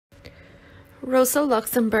Rosa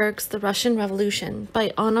Luxemburg's The Russian Revolution by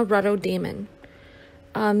Onorato Damen.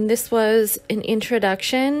 This was an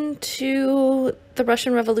introduction to the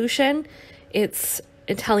Russian Revolution. It's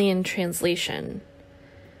Italian translation.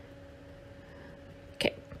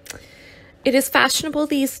 Okay. It is fashionable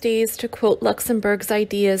these days to quote Luxemburg's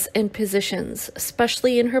ideas and positions,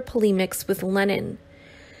 especially in her polemics with Lenin.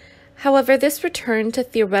 However, this return to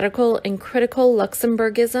theoretical and critical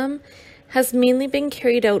Luxemburgism has mainly been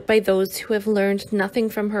carried out by those who have learned nothing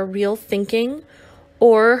from her real thinking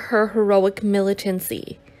or her heroic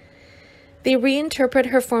militancy. They reinterpret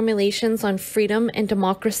her formulations on freedom and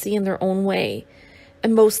democracy in their own way,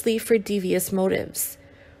 and mostly for devious motives,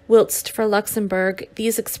 whilst for Luxemburg,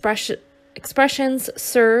 these expressions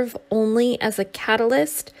serve only as a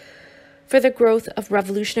catalyst for the growth of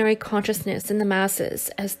revolutionary consciousness in the masses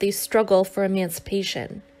as they struggle for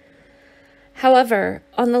emancipation. However,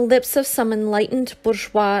 on the lips of some enlightened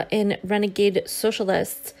bourgeois and renegade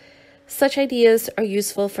socialists, such ideas are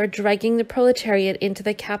useful for dragging the proletariat into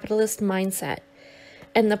the capitalist mindset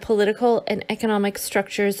and the political and economic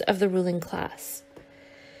structures of the ruling class.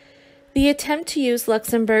 The attempt to use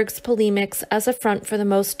Luxemburg's polemics as a front for the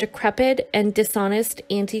most decrepit and dishonest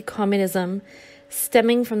anti-communism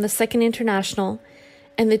stemming from the Second International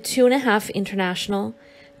and the 2.5 International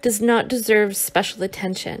does not deserve special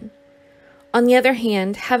attention. On the other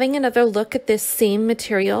hand, having another look at this same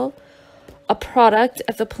material, a product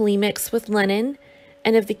of the polemics with Lenin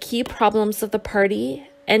and of the key problems of the party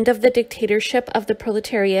and of the dictatorship of the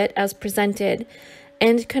proletariat as presented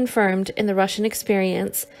and confirmed in the Russian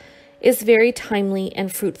experience, is very timely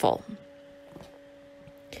and fruitful.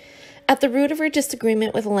 At the root of her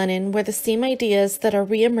disagreement with Lenin were the same ideas that are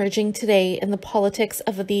re-emerging today in the politics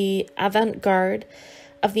of the avant-garde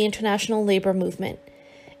of the international labor movement,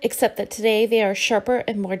 except that today they are sharper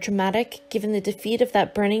and more dramatic given the defeat of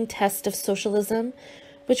that burning test of socialism,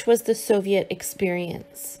 which was the Soviet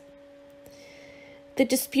experience. The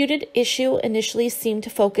disputed issue initially seemed to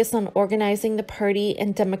focus on organizing the party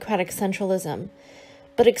and democratic centralism,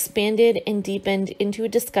 but expanded and deepened into a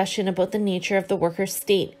discussion about the nature of the worker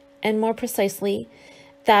state, and more precisely,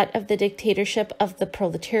 that of the dictatorship of the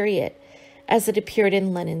proletariat, as it appeared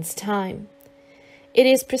in Lenin's time. It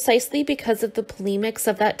is precisely because of the polemics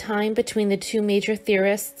of that time between the two major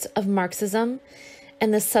theorists of Marxism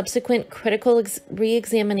and the subsequent critical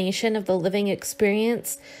re-examination of the living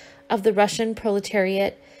experience of the Russian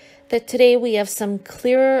proletariat that today we have some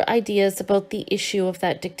clearer ideas about the issue of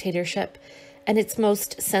that dictatorship and its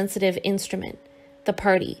most sensitive instrument, the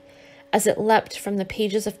party, as it leapt from the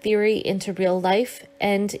pages of theory into real life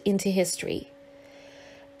and into history.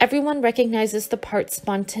 Everyone recognizes the part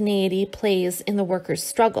spontaneity plays in the workers'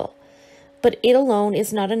 struggle, but it alone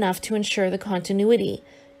is not enough to ensure the continuity,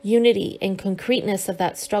 unity, and concreteness of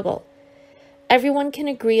that struggle. Everyone can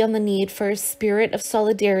agree on the need for a spirit of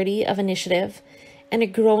solidarity of initiative and a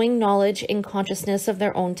growing knowledge and consciousness of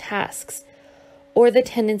their own tasks, or the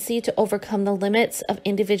tendency to overcome the limits of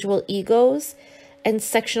individual egos and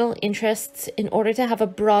sectional interests in order to have a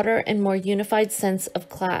broader and more unified sense of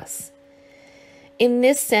class. In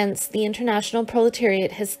this sense, the international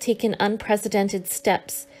proletariat has taken unprecedented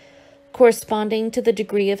steps, corresponding to the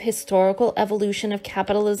degree of historical evolution of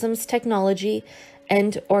capitalism's technology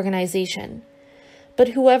and organization. But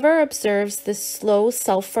whoever observes this slow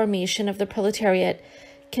self-formation of the proletariat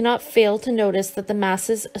cannot fail to notice that the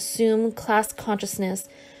masses assume class consciousness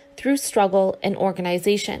through struggle and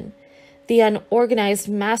organization. The unorganized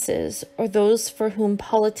masses, or those for whom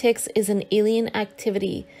politics is an alien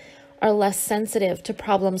activity, are less sensitive to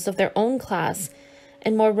problems of their own class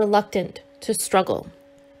and more reluctant to struggle.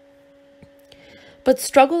 But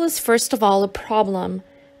struggle is first of all a problem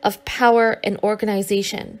of power and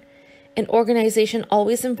organization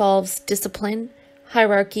always involves discipline,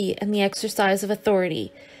 hierarchy, and the exercise of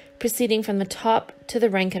authority, proceeding from the top to the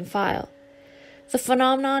rank and file. The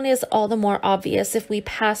phenomenon is all the more obvious if we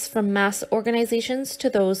pass from mass organizations to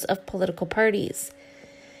those of political parties,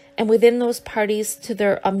 and within those parties to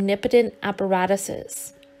their omnipotent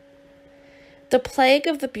apparatuses. The plague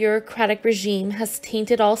of the bureaucratic regime has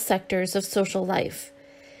tainted all sectors of social life.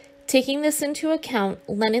 Taking this into account,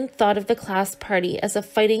 Lenin thought of the class party as a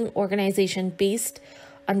fighting organization based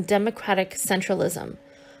on democratic centralism,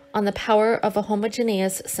 on the power of a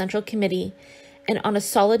homogeneous central committee, and on a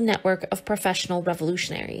solid network of professional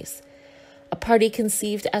revolutionaries. A party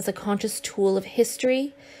conceived as a conscious tool of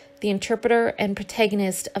history, the interpreter and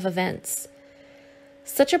protagonist of events.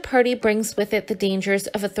 Such a party brings with it the dangers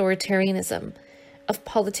of authoritarianism, of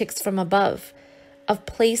politics from above, of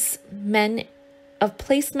placemen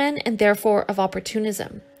and therefore of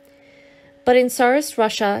opportunism. But in Tsarist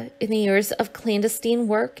Russia, in the years of clandestine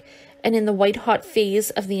work and in the white-hot phase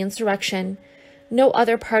of the insurrection, no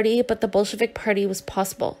other party but the Bolshevik Party was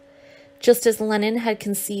possible, just as Lenin had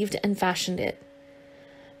conceived and fashioned it.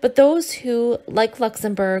 But those who, like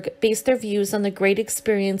Luxemburg, based their views on the great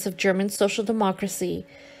experience of German social democracy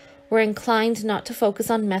were inclined not to focus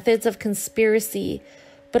on methods of conspiracy,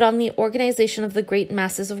 but on the organization of the great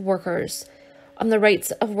masses of workers, on the rights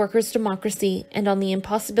of workers' democracy, and on the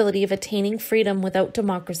impossibility of attaining freedom without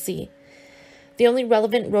democracy. The only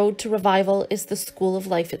relevant road to revival is the school of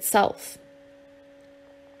life itself.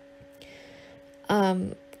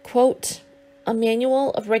 Quote, a manual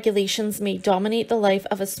of regulations may dominate the life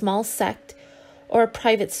of a small sect or a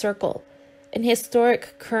private circle. An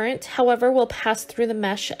historic current, however, will pass through the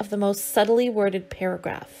mesh of the most subtly worded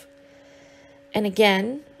paragraph. And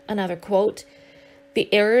again, another quote,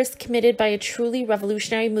 the errors committed by a truly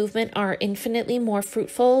revolutionary movement are infinitely more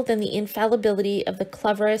fruitful than the infallibility of the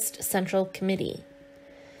cleverest central committee.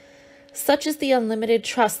 Such is the unlimited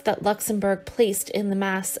trust that Luxemburg placed in the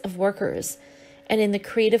mass of workers and in the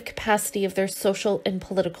creative capacity of their social and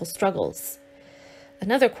political struggles.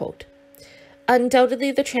 Another quote, undoubtedly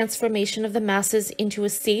the transformation of the masses into a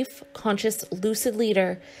safe, conscious, lucid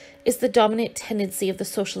leader is the dominant tendency of the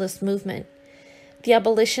socialist movement. The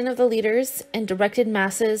abolition of the leaders and directed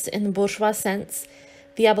masses in the bourgeois sense,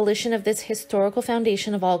 the abolition of this historical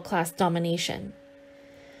foundation of all class domination.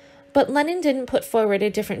 But Lenin didn't put forward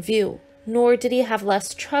a different view, nor did he have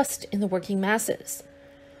less trust in the working masses.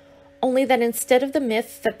 Only that instead of the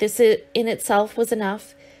myth that this in itself was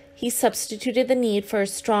enough, he substituted the need for a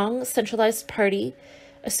strong, centralized party,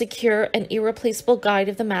 a secure and irreplaceable guide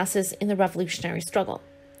of the masses in the revolutionary struggle.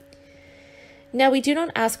 Now, we do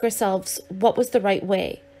not ask ourselves what was the right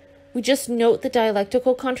way. We just note the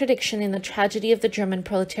dialectical contradiction in the tragedy of the German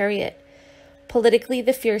proletariat, politically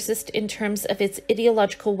the fiercest in terms of its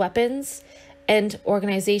ideological weapons and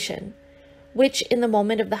organization, which, in the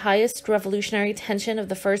moment of the highest revolutionary tension of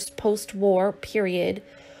the first post-war period,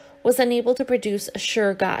 was unable to produce a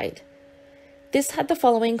sure guide. This had the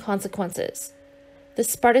following consequences. The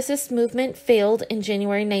Spartacist movement failed in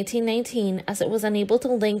January 1919 as it was unable to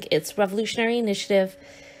link its revolutionary initiative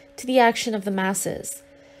to the action of the masses.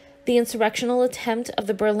 The insurrectional attempt of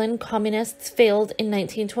the Berlin Communists failed in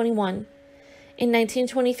 1921. In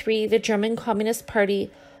 1923, the German Communist Party,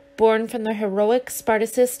 born from the heroic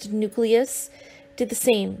Spartacist nucleus, did the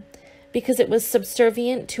same, because it was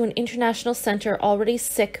subservient to an international center already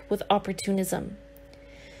sick with opportunism.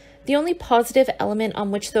 The only positive element on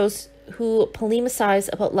which those who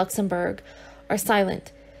polemicize about Luxemburg are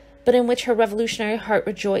silent, but in which her revolutionary heart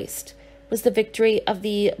rejoiced, was the victory of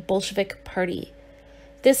the Bolshevik Party.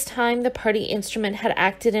 This time the party instrument had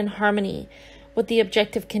acted in harmony with the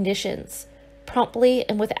objective conditions, promptly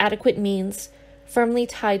and with adequate means, firmly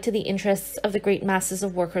tied to the interests of the great masses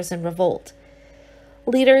of workers in revolt.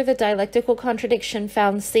 Later, the dialectical contradiction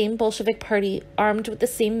found the same Bolshevik party armed with the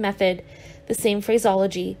same method, the same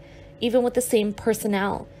phraseology, even with the same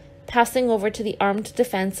personnel, passing over to the armed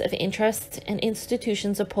defense of interests and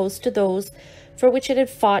institutions opposed to those for which it had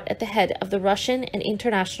fought at the head of the Russian and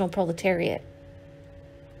international proletariat.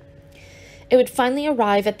 It would finally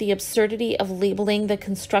arrive at the absurdity of labeling the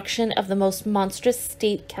construction of the most monstrous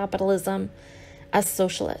state capitalism as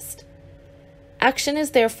socialist. Action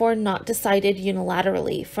is therefore not decided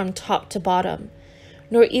unilaterally from top to bottom,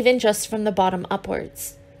 nor even just from the bottom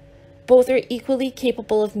upwards. Both are equally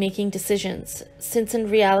capable of making decisions, since in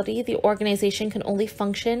reality the organization can only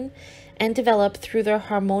function and develop through their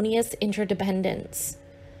harmonious interdependence.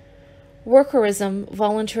 Workerism,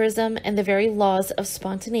 voluntarism, and the very laws of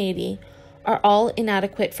spontaneity are all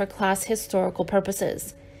inadequate for class historical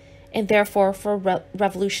purposes, and therefore for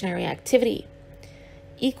revolutionary activity.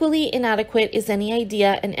 Equally inadequate is any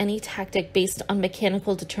idea and any tactic based on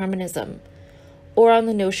mechanical determinism, or on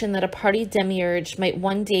the notion that a party demiurge might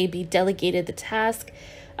one day be delegated the task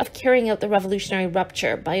of carrying out the revolutionary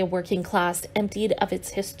rupture by a working class emptied of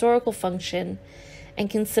its historical function and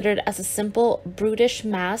considered as a simple, brutish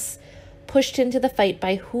mass pushed into the fight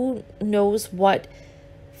by who knows what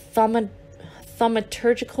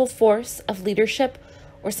thaumaturgical force of leadership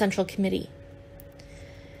or central committee.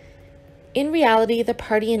 In reality, the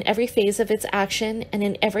party in every phase of its action and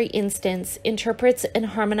in every instance interprets and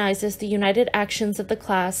harmonizes the united actions of the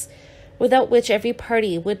class, without which every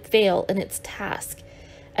party would fail in its task,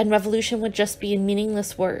 and revolution would just be a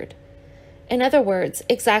meaningless word. In other words,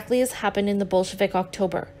 exactly as happened in the Bolshevik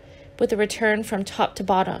October, with the return from top to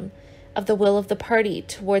bottom of the will of the party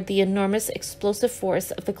toward the enormous explosive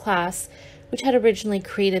force of the class which had originally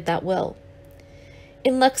created that will.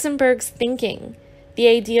 In Luxemburg's thinking, The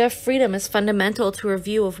idea of freedom is fundamental to her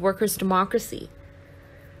view of workers' democracy.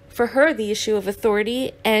 For her, the issue of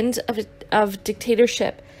authority and of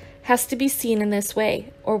dictatorship has to be seen in this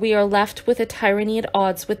way, or we are left with a tyranny at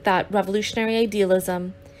odds with that revolutionary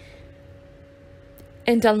idealism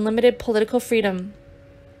and unlimited political freedom,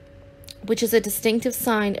 which is a distinctive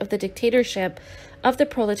sign of the dictatorship of the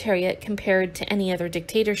proletariat compared to any other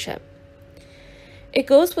dictatorship. It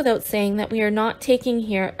goes without saying that we are not talking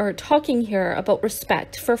here about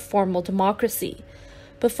respect for formal democracy,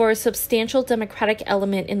 but for a substantial democratic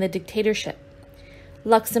element in the dictatorship.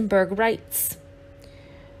 Luxemburg writes,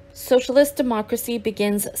 "Socialist democracy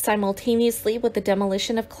begins simultaneously with the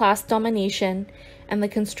demolition of class domination and the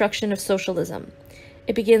construction of socialism.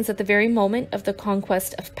 It begins at the very moment of the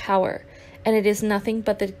conquest of power, and it is nothing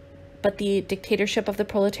but the dictatorship of the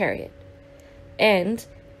proletariat." And,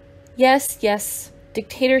 yes,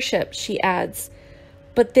 dictatorship, she adds,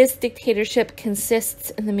 but this dictatorship consists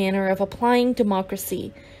in the manner of applying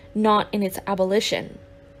democracy, not in its abolition.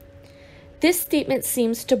 This statement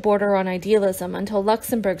seems to border on idealism until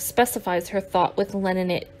Luxemburg specifies her thought with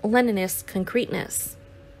Leninist concreteness.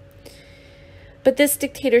 But this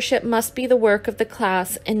dictatorship must be the work of the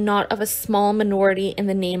class and not of a small minority in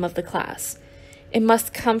the name of the class. It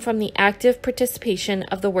must come from the active participation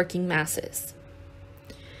of the working masses.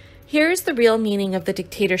 Here is the real meaning of the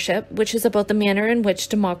dictatorship, which is about the manner in which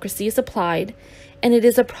democracy is applied, and it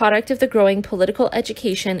is a product of the growing political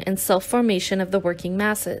education and self-formation of the working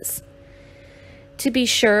masses. To be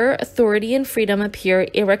sure, authority and freedom appear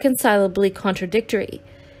irreconcilably contradictory,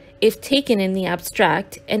 if taken in the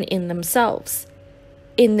abstract and in themselves.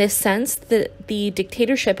 In this sense, the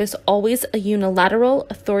dictatorship is always a unilateral,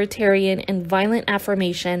 authoritarian, and violent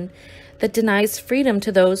affirmation that denies freedom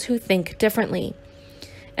to those who think differently.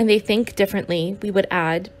 And they think differently, we would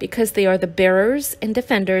add, because they are the bearers and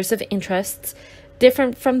defenders of interests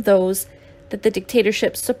different from those that the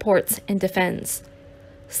dictatorship supports and defends.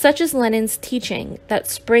 Such is Lenin's teaching that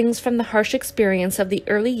springs from the harsh experience of the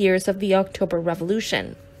early years of the October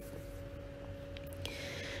Revolution.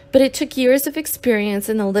 But it took years of experience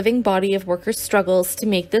in the living body of workers' struggles to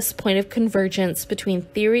make this point of convergence between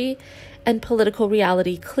theory and political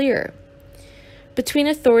reality clear. Between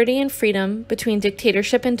authority and freedom, between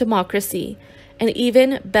dictatorship and democracy, and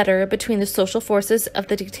even better, between the social forces of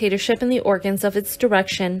the dictatorship and the organs of its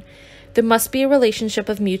direction, there must be a relationship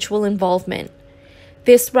of mutual involvement.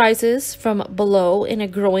 This rises from below in a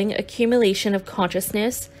growing accumulation of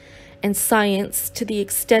consciousness and science to the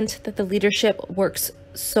extent that the leadership works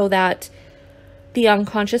so that the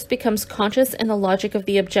unconscious becomes conscious and the logic of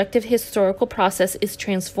the objective historical process is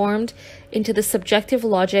transformed into the subjective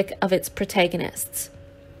logic of its protagonists.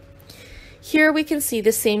 Here we can see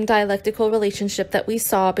the same dialectical relationship that we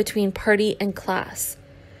saw between party and class.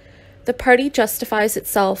 The party justifies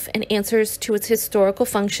itself and answers to its historical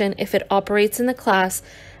function if it operates in the class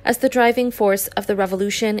as the driving force of the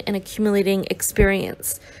revolution and accumulating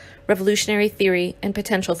experience, revolutionary theory, and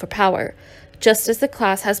potential for power, just as the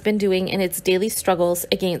class has been doing in its daily struggles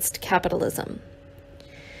against capitalism.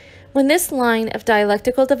 When this line of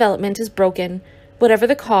dialectical development is broken, whatever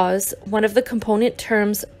the cause, one of the component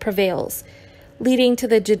terms prevails, leading to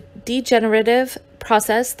the degenerative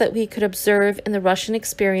process that we could observe in the Russian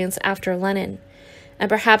experience after Lenin, and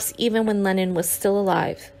perhaps even when Lenin was still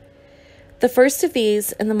alive. The first of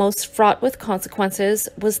these, and the most fraught with consequences,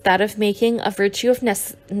 was that of making a virtue of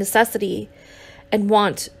necessity and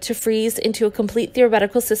want to freeze into a complete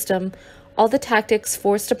theoretical system all the tactics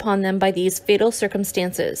forced upon them by these fatal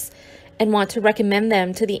circumstances, and want to recommend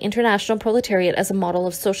them to the international proletariat as a model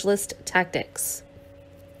of socialist tactics.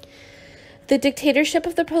 The dictatorship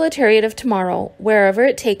of the proletariat of tomorrow, wherever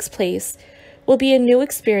it takes place, will be a new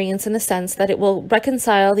experience in the sense that it will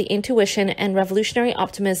reconcile the intuition and revolutionary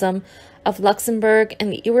optimism of Luxemburg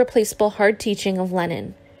and the irreplaceable hard teaching of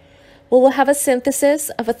Lenin. We will have a synthesis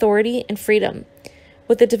of authority and freedom,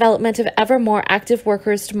 with the development of ever more active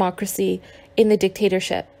workers' democracy in the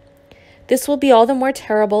dictatorship. This will be all the more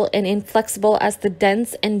terrible and inflexible as the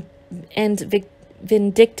dense and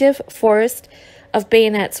vindictive forest of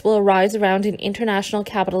bayonets will arise around an international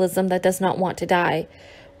capitalism that does not want to die,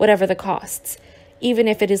 whatever the costs, even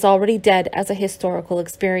if it is already dead as a historical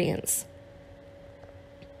experience.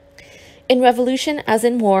 In revolution, as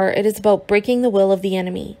in war, it is about breaking the will of the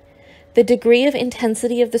enemy. The degree of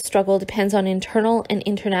intensity of the struggle depends on internal and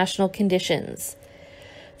international conditions.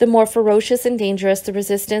 The more ferocious and dangerous the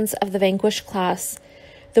resistance of the vanquished class,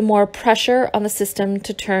 the more pressure on the system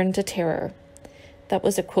to turn to terror. That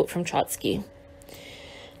was a quote from Trotsky.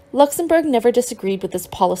 Luxemburg never disagreed with this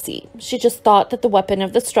policy. She just thought that the weapon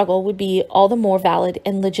of the struggle would be all the more valid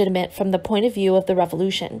and legitimate from the point of view of the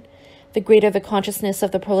revolution, the greater the consciousness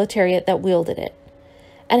of the proletariat that wielded it.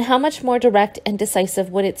 And how much more direct and decisive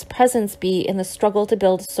would its presence be in the struggle to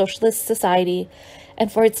build a socialist society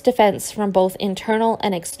and for its defense from both internal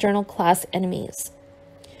and external class enemies.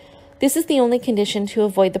 This is the only condition to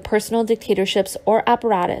avoid the personal dictatorships or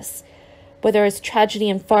apparatus, whether it's tragedy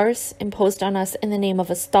and farce imposed on us in the name of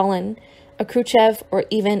a Stalin, a Khrushchev, or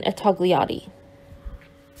even a Togliatti.